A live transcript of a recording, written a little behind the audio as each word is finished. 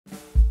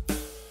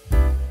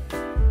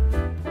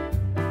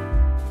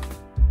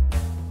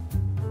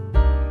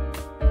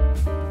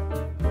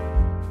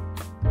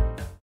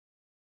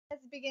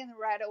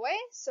right away.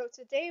 So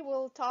today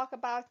we'll talk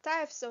about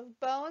types of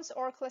bones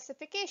or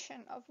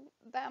classification of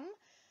them.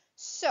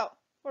 So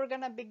we're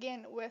gonna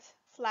begin with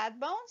flat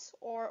bones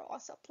or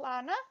ossa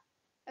plana,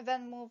 and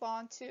then move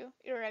on to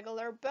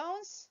irregular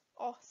bones,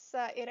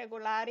 ossa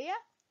irregularia,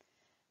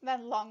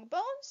 then long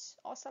bones,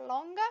 ossa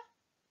longa,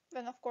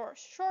 then of course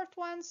short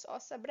ones,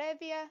 ossa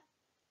brevia,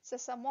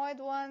 sesamoid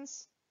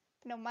ones,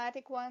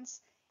 pneumatic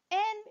ones,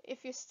 and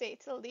if you stay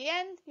till the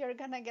end, you're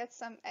gonna get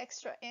some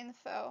extra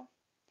info.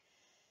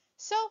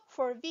 So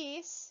for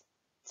these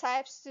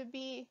types to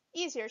be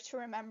easier to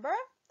remember,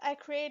 I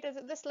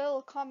created this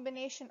little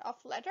combination of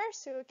letters.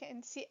 So you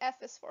can see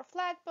F is for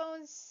flat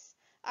bones,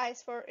 I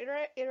is for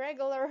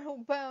irregular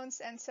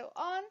bones, and so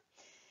on.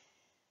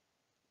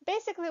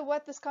 Basically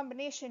what this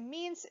combination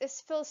means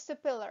is fils to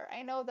pillar.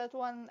 I know that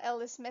one L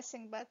is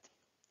missing, but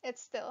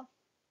it's still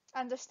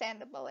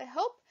understandable, I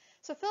hope.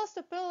 So fils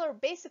to pillar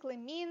basically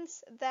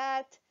means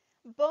that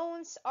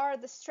bones are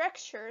the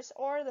structures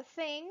or the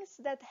things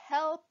that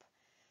help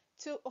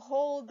to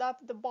hold up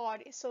the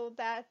body so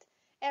that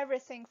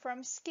everything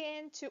from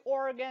skin to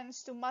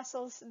organs to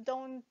muscles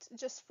don't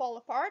just fall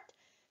apart.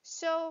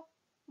 So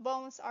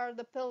bones are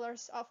the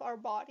pillars of our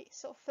body.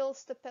 So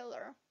fils the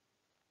pillar.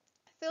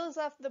 Fills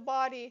up the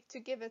body to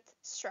give it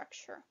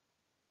structure.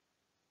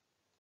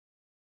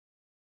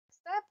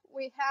 Next up,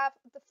 we have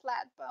the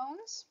flat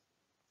bones.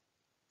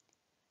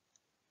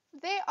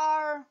 They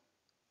are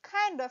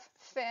kind of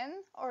thin,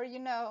 or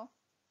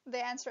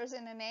the answer is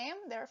in the name.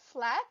 They're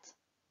flat.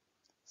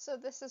 So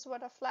this is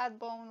what a flat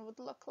bone would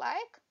look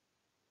like.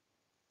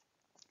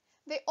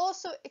 They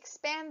also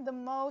expand the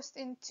most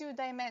in 2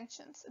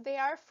 dimensions. They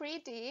are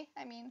 3D,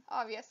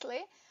 obviously,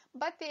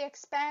 but they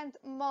expand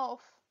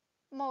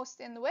most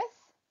in width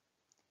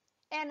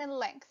and in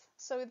length.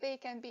 So they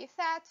can be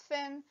fat,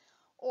 thin,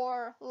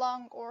 or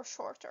long or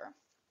shorter.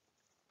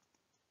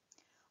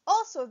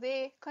 Also,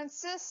 they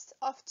consist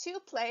of 2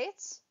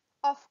 plates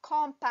of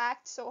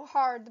compact, so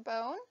hard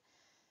bone.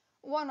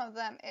 One of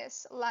them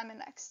is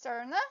lamina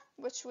externa,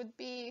 which would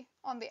be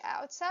on the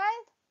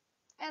outside,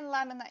 and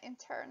lamina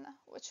interna,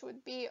 which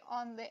would be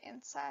on the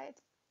inside.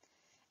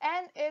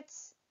 And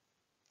it's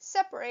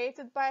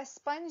separated by a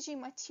spongy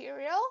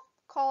material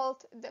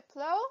called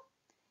diplo.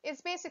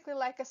 It's basically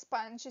like a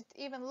sponge. It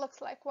even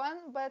looks like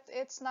one, but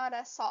it's not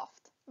as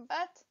soft.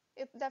 But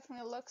it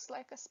definitely looks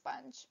like a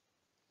sponge.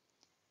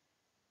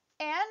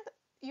 And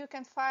you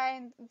can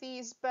find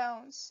these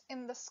bones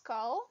in the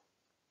skull,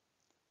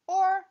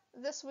 or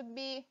this would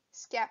be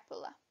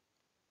scapula.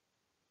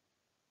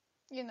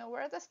 You know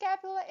where the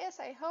scapula is,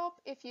 I hope.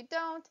 If you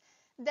don't,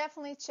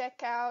 definitely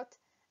check out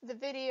the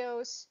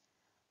videos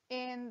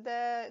in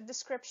the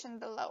description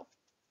below.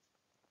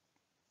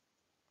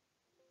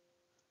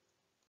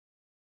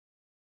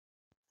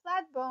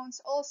 Flat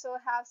bones also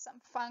have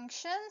some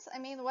functions.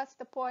 What's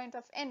the point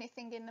of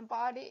anything in the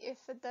body if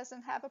it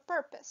doesn't have a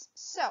purpose?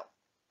 So,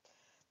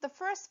 the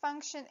first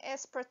function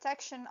is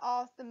protection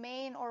of the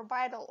main or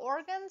vital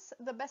organs.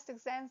 The best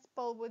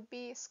example would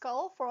be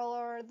skull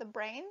for the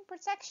brain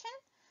protection.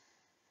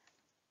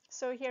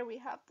 So here we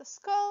have the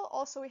skull.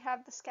 Also we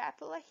have the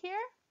scapula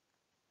here,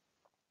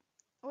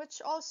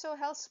 which also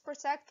helps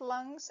protect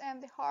lungs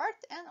and the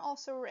heart, and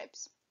also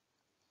ribs.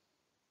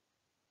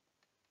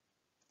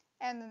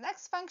 And the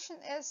next function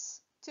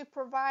is to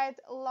provide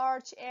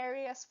large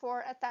areas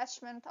for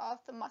attachment of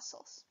the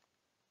muscles.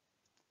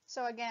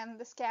 So again,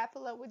 the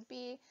scapula would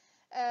be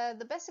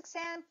the best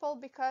example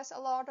because a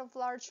lot of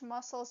large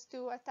muscles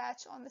do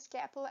attach on the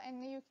scapula,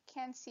 and you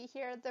can see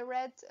here the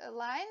red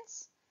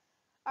lines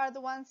are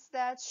the ones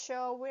that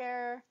show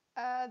where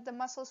the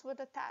muscles would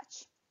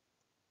attach.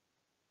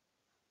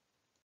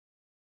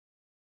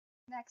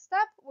 Next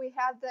up, we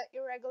have the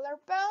irregular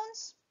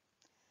bones.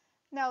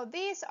 Now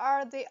these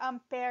are the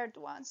unpaired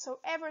ones, so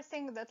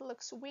everything that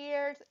looks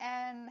weird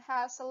and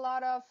has a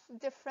lot of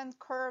different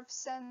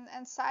curves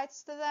and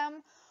sides to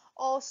them.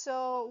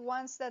 Also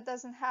ones that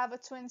doesn't have a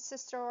twin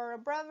sister or a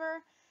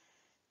brother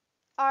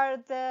are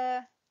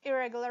the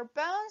irregular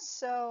bones.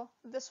 So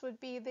this would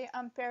be the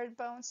unpaired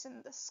bones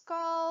in the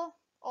skull.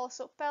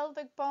 Also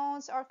pelvic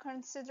bones are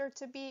considered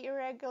to be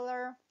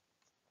irregular,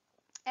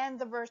 and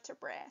the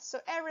vertebrae. So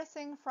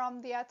everything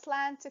from the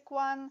Atlantic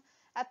one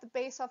at the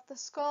base of the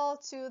skull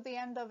to the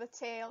end of the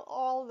tail,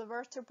 all the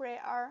vertebrae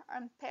are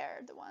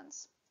unpaired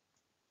ones.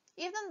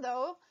 Even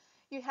though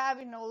you have,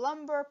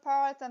 lumbar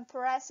part and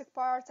thoracic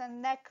part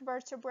and neck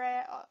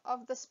vertebrae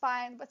of the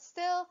spine, but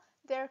still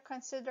they're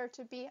considered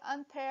to be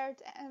unpaired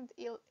and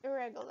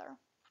irregular.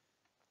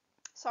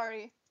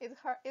 Sorry,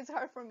 it's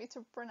hard for me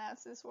to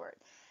pronounce this word.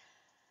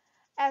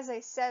 As I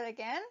said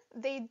again,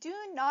 they do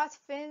not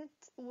fit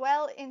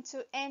well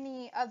into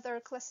any other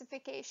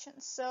classification.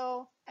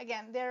 So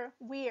again, they're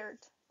weird,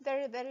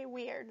 very, very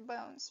weird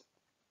bones.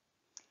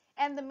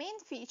 And the main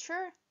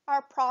feature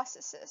are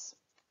processes.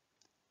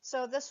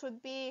 So this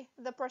would be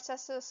the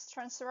processus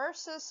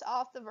transversus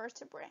of the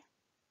vertebrae,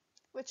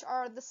 which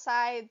are the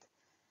side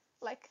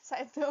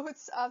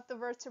nodes of the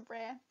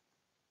vertebrae.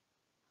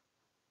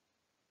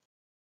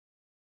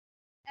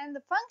 And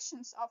the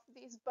functions of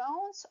these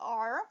bones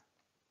are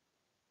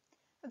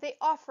they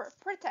offer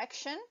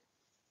protection.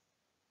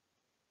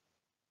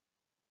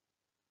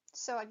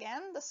 So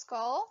again, the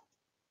skull,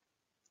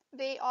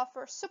 they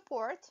offer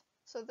support.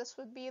 So this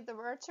would be the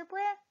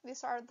vertebrae.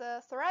 These are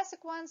the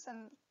thoracic ones,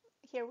 and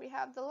here we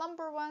have the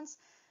lumbar ones.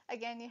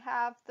 Again, you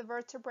have the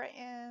vertebrae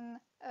in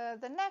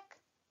the neck,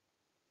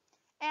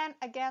 and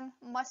again,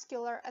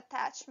 muscular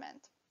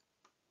attachment.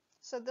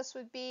 So this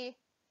would be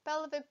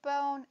pelvic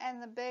bone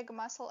and the big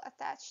muscle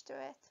attached to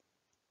it.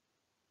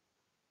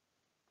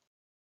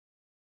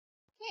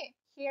 Okay,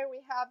 here we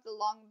have the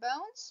long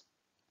bones.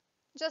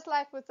 Just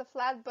like with the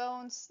flat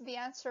bones, the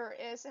answer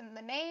is in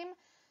the name.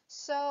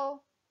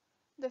 So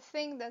the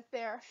thing that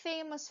they're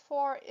famous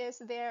for is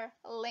their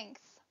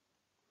length.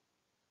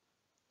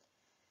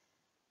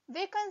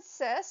 They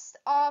consist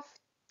of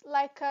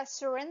like a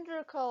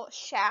cylindrical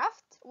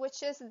shaft,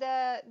 which is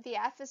the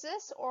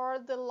diaphysis, or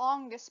the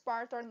longest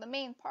part or the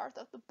main part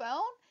of the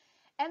bone,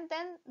 and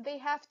then they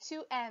have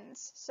two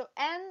ends, so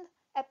end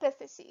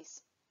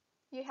epiphyses.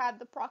 You have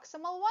the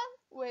proximal one,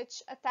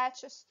 which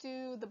attaches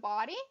to the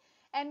body,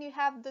 and you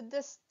have the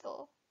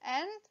distal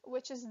end,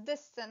 which is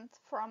distant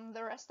from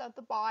the rest of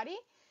the body.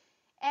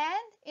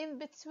 And in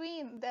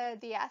between the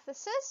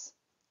diaphysis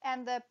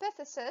and the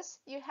epiphysis,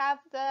 you have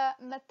the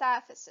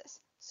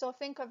metaphysis. So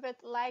think of it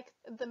like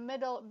the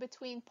middle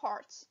between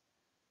parts.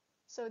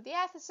 So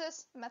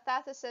diaphysis,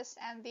 metaphysis,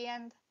 and the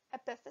end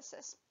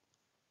epiphysis.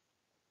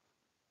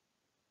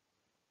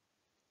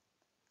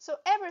 So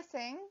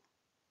everything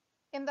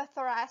in the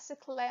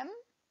thoracic limb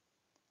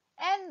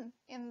and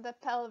in the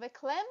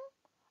pelvic limb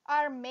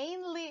are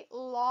mainly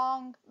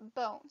long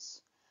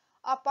bones,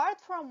 apart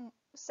from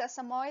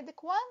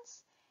sesamoidic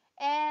ones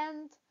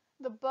and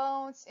the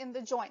bones in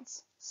the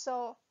joints.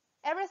 So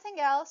everything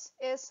else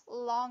is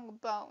long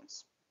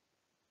bones.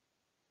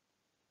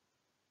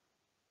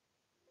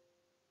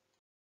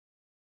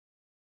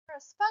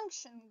 As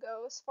function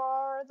goes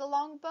for the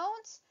long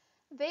bones,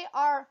 they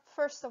are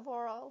first of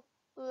all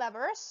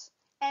levers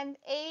and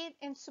aid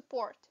in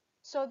support.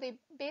 So they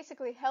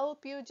basically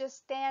help you just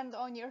stand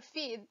on your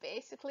feet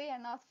basically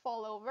and not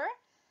fall over.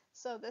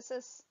 So this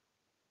is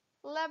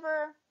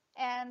lever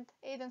and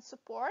aid in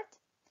support.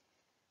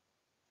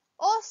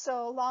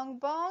 Also, long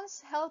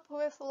bones help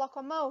with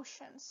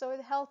locomotion, so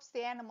it helps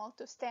the animal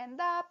to stand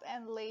up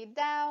and lay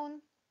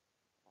down.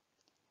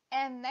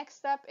 And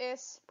next up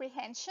is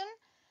prehension.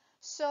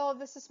 So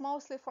this is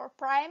mostly for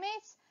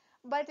primates,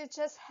 but it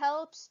just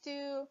helps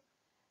to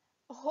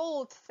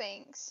hold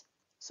things.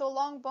 So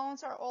long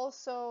bones are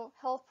also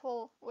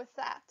helpful with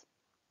that.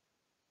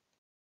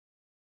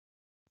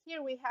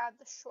 Here we have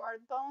the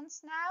short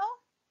bones now.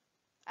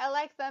 I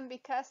like them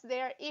because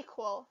they're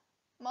equal,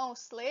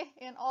 mostly,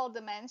 in all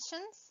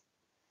dimensions.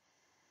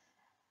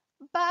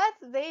 But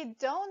they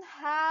don't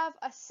have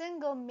a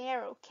single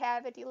marrow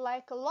cavity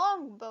like a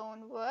long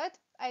bone would.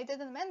 I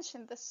didn't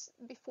mention this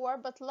before,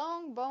 but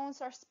long bones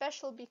are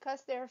special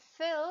because they're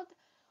filled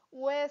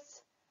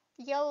with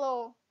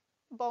yellow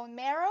bone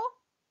marrow.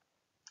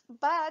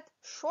 But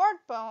short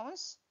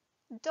bones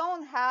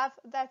don't have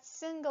that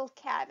single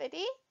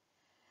cavity,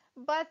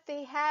 but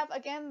they have,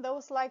 again,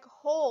 those like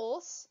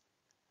holes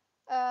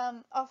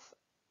of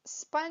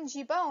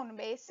spongy bone,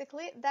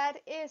 basically, that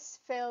is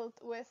filled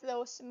with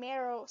those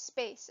marrow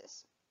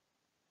spaces.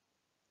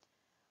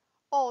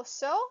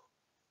 Also,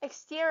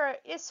 exterior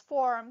is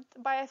formed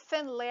by a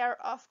thin layer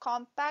of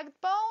compact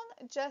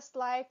bone, just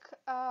like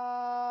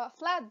a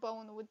flat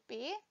bone would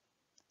be.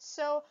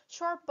 So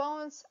short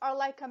bones are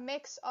like a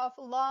mix of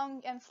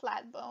long and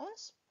flat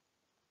bones.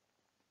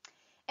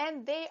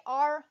 And they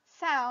are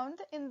found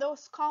in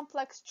those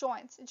complex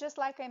joints, just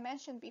like I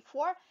mentioned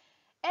before.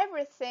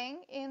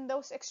 Everything in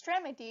those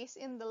extremities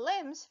in the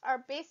limbs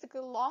are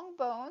basically long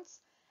bones,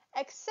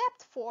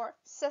 except for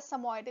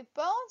sesamoidic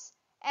bones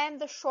and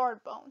the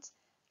short bones.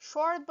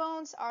 Short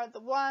bones are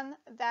the one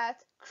that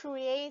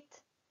create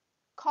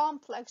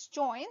complex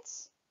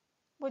joints,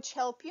 which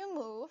help you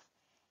move,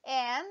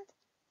 and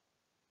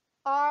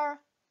are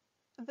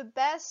the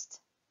best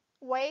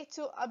way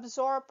to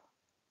absorb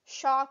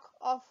shock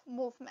of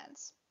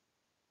movements.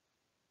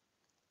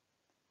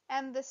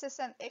 And this is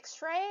an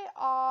X-ray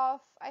of,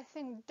 I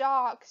think,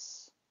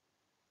 dog's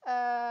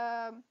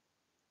carpal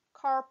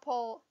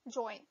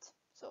joint,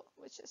 so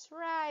which is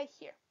right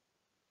here.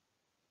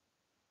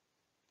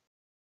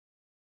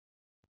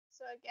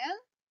 So again,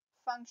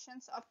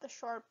 functions of the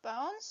short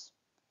bones.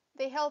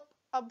 They help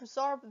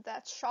absorb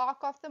that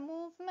shock of the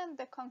movement,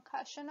 the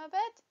concussion of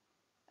it,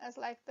 as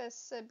like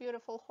this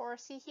beautiful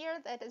horsey here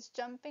that is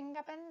jumping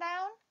up and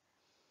down.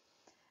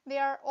 They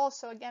are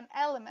also, again,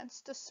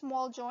 elements to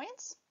small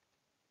joints,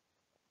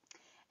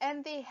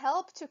 and they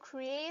help to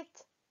create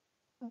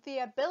the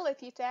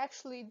ability to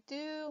actually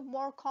do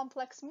more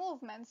complex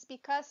movements,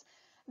 because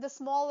the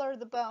smaller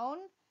the bone,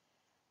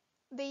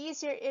 the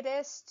easier it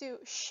is to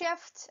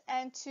shift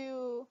and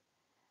to,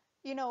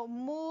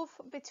 move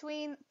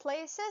between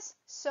places.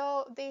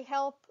 So they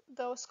help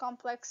those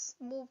complex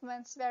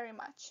movements very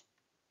much.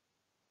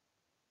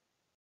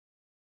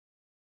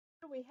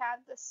 Here we have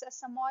the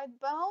sesamoid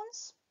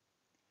bones.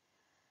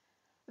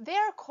 They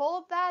are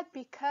called that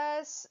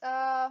because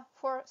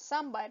for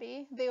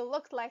somebody they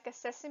looked like a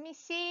sesame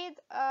seed.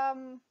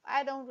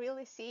 I don't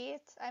really see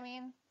it. I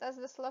mean, does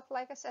this look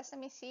like a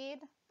sesame seed?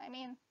 I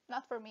mean,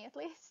 not for me at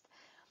least.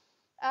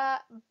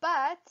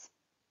 But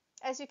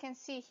as you can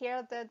see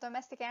here, the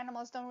domestic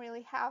animals don't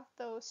really have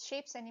those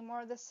shapes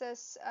anymore. This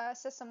is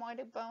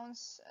sesamoid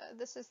bones.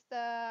 This is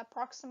the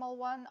proximal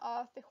one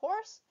of the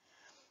horse.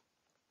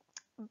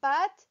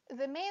 But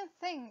the main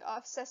thing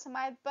of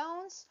sesamoid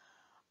bones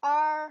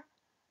are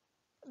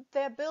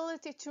the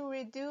ability to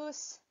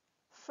reduce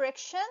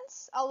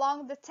frictions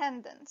along the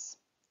tendons.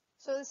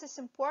 So this is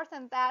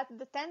important that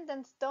the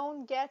tendons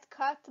don't get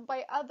cut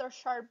by other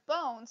sharp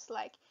bones.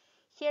 Like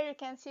here you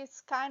can see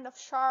it's kind of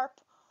sharp,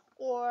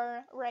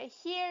 or right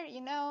here,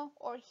 you know,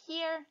 or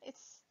here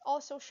it's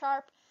also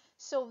sharp.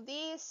 So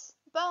these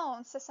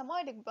bones,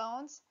 sesamoidic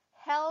bones,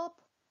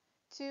 help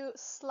to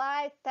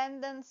slide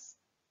tendons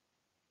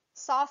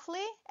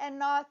softly and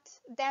not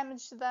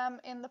damage them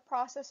in the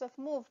process of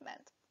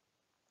movement.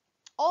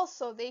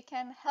 Also, they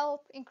can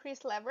help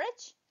increase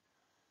leverage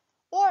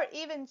or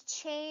even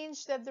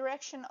change the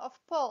direction of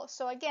pull.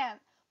 So again,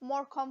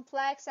 more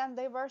complex and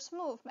diverse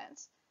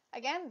movements.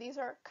 Again, these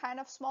are kind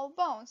of small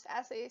bones.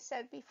 As I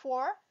said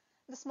before,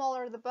 the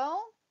smaller the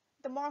bone,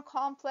 the more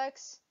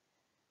complex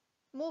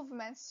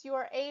movements you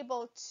are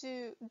able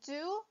to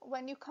do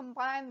when you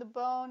combine the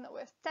bone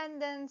with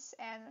tendons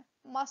and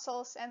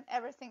muscles and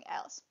everything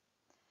else.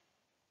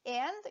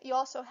 And you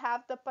also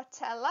have the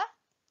patella,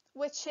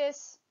 which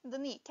is the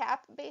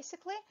kneecap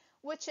basically,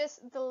 which is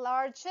the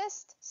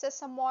largest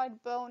sesamoid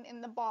bone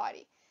in the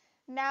body.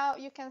 Now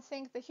you can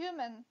think the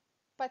human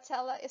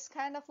patella is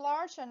kind of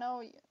large. I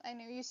know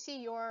you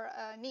see your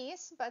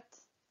knees, but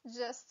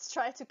just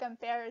try to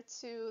compare it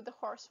to the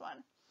horse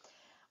one,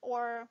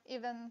 or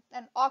even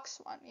an ox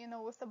one, you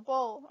know, with a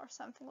bull or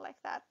something like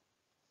that.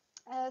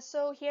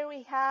 So here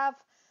we have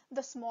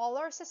the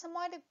smaller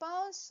sesamoidic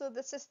bones. So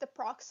this is the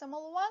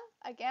proximal one,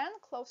 again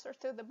closer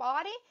to the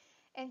body.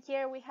 And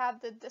here we have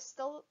the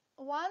distal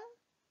one,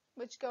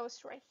 which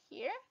goes right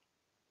here.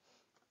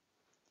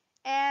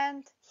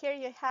 And here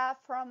you have,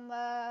 from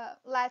a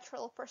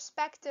lateral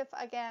perspective,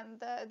 again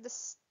the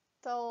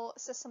distal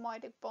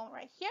sesamoidic bone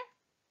right here.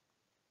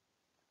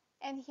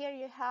 And here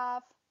you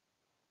have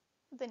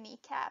the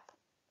kneecap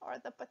or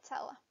the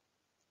patella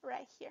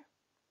right here.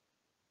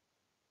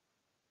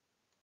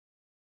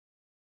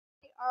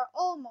 We are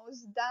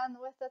almost done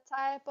with the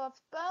type of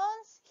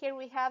bones. Here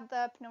we have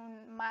the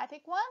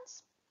pneumatic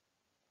ones.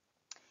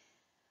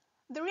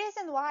 The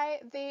reason why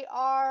they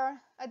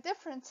are a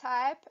different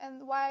type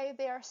and why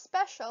they are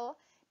special,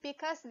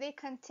 because they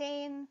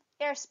contain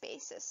air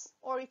spaces,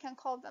 or you can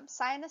call them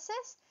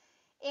sinuses,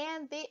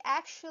 and they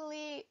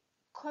actually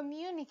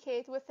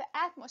communicate with the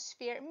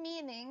atmosphere,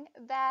 meaning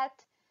that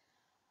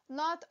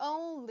not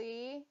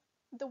only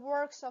the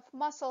works of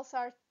muscles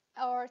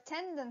or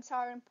tendons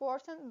are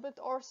important, but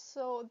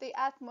also the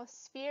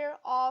atmosphere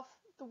of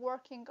the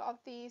working of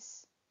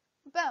these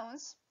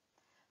bones.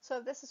 So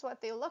this is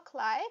what they look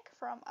like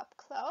from up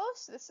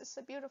close. This is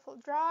a beautiful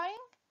drawing.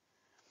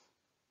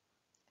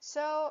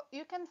 So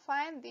you can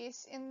find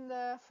these in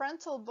the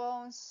frontal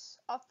bones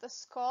of the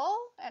skull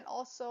and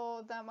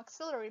also the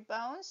maxillary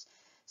bones.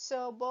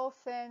 So both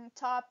in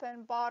top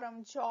and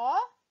bottom jaw,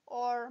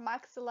 or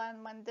maxilla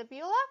and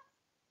mandibula.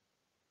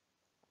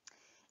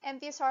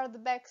 And these are the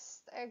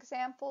best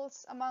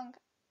examples among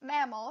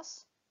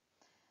mammals.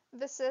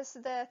 This is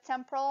the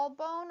temporal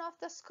bone of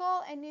the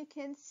skull, and you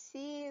can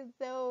see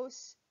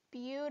those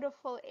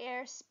beautiful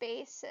air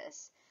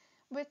spaces,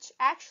 which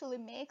actually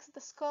makes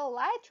the skull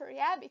lighter,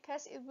 yeah,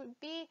 because it would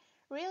be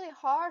really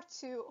hard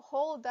to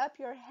hold up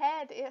your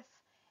head if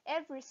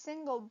every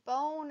single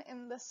bone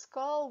in the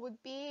skull would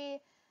be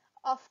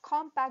of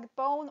compact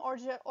bone,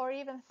 or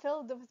even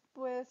filled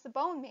with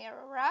bone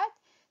marrow, right?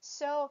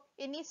 So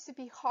it needs to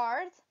be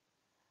hard,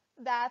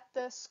 that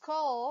the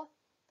skull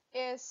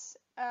is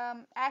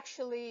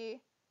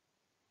actually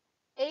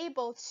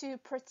able to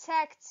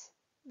protect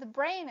the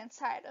brain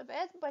inside of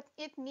it, but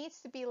it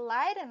needs to be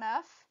light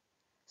enough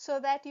so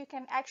that you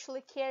can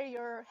actually carry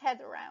your head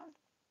around.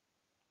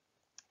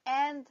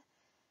 And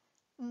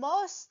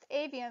most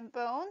avian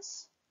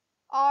bones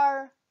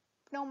are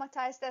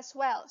pneumatized as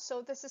well.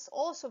 So this is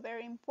also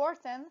very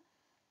important,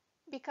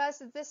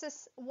 because this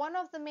is one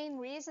of the main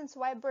reasons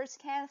why birds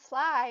can't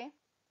fly,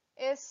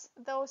 is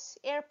those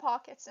air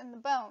pockets in the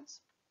bones.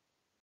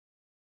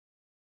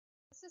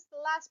 This is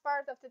the last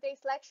part of today's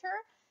lecture.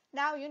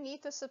 Now you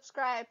need to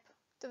subscribe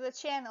to the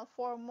channel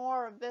for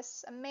more of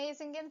this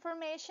amazing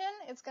information.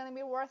 It's going to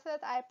be worth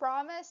it, I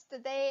promise,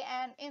 today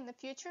and in the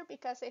future,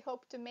 because I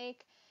hope to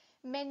make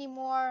many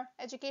more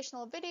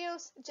educational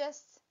videos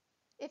just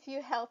if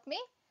you help me.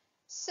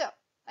 So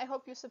I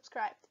hope you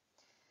subscribed.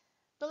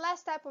 The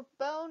last type of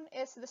bone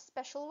is the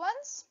special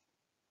ones.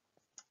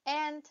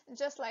 And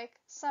just like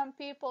some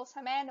people,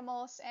 some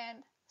animals, and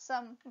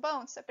some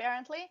bones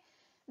apparently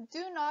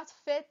do not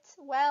fit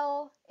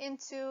well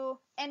into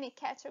any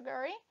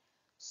category,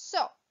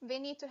 so they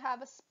need to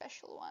have a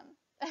special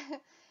one.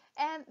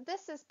 And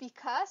this is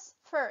because,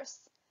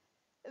 first,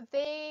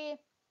 they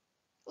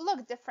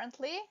look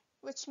differently,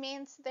 which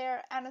means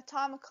their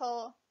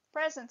anatomical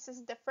presence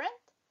is different.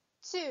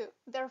 2,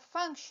 their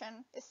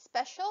function is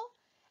special.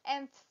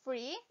 And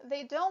 3,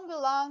 they don't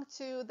belong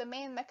to the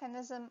main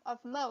mechanism of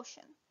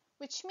motion,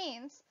 which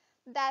means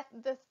that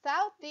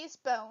without these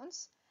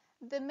bones,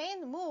 the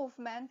main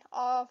movement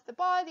of the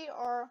body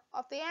or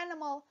of the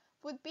animal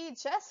would be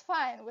just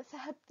fine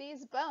without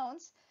these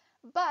bones,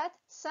 but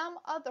some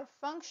other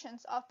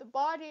functions of the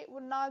body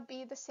would not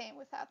be the same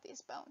without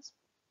these bones.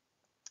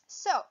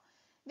 So,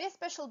 these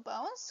special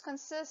bones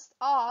consist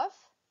of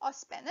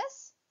os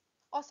penis,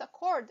 ossa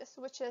cordis,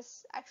 which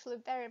is actually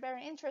very,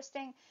 very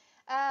interesting.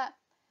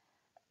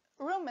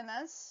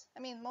 Ruminants, I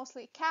mean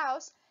mostly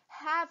cows,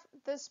 have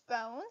these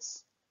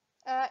bones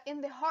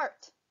in the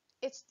heart.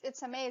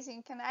 It's amazing.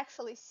 You can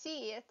actually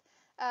see it.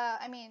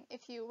 I mean,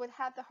 if you would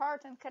have the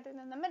heart and cut it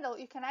in the middle,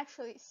 you can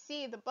actually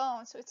see the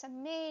bone. So it's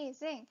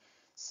amazing.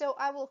 So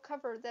I will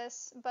cover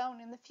this bone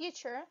in the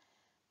future.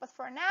 But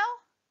for now,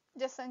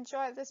 just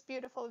enjoy this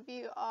beautiful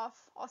view of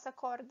ossa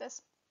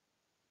cordis.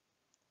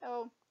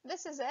 So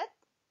this is it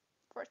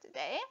for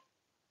today.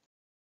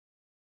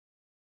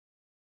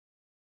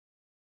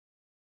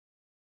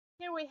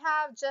 Here we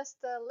have just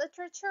the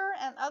literature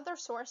and other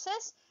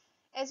sources.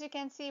 As you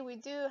can see, we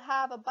do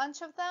have a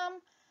bunch of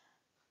them.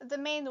 The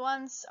main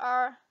ones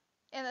are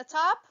in the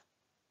top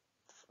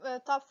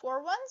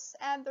 4 ones,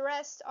 and the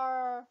rest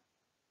are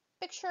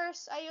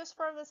pictures I use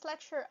for this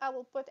lecture. I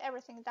will put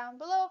everything down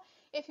below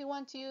if you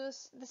want to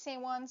use the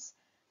same ones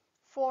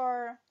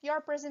for your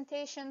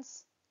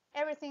presentations.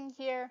 Everything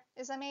here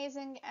is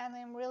amazing, and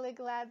I'm really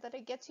glad that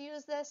I get to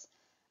use this,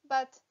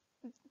 but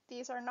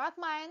these are not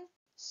mine.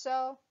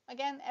 So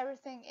again,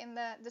 everything in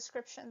the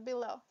description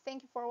below.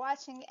 Thank you for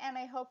watching, and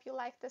I hope you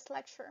like this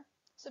lecture.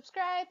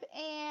 Subscribe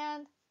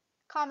and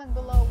comment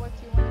below what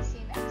you want to see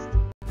next.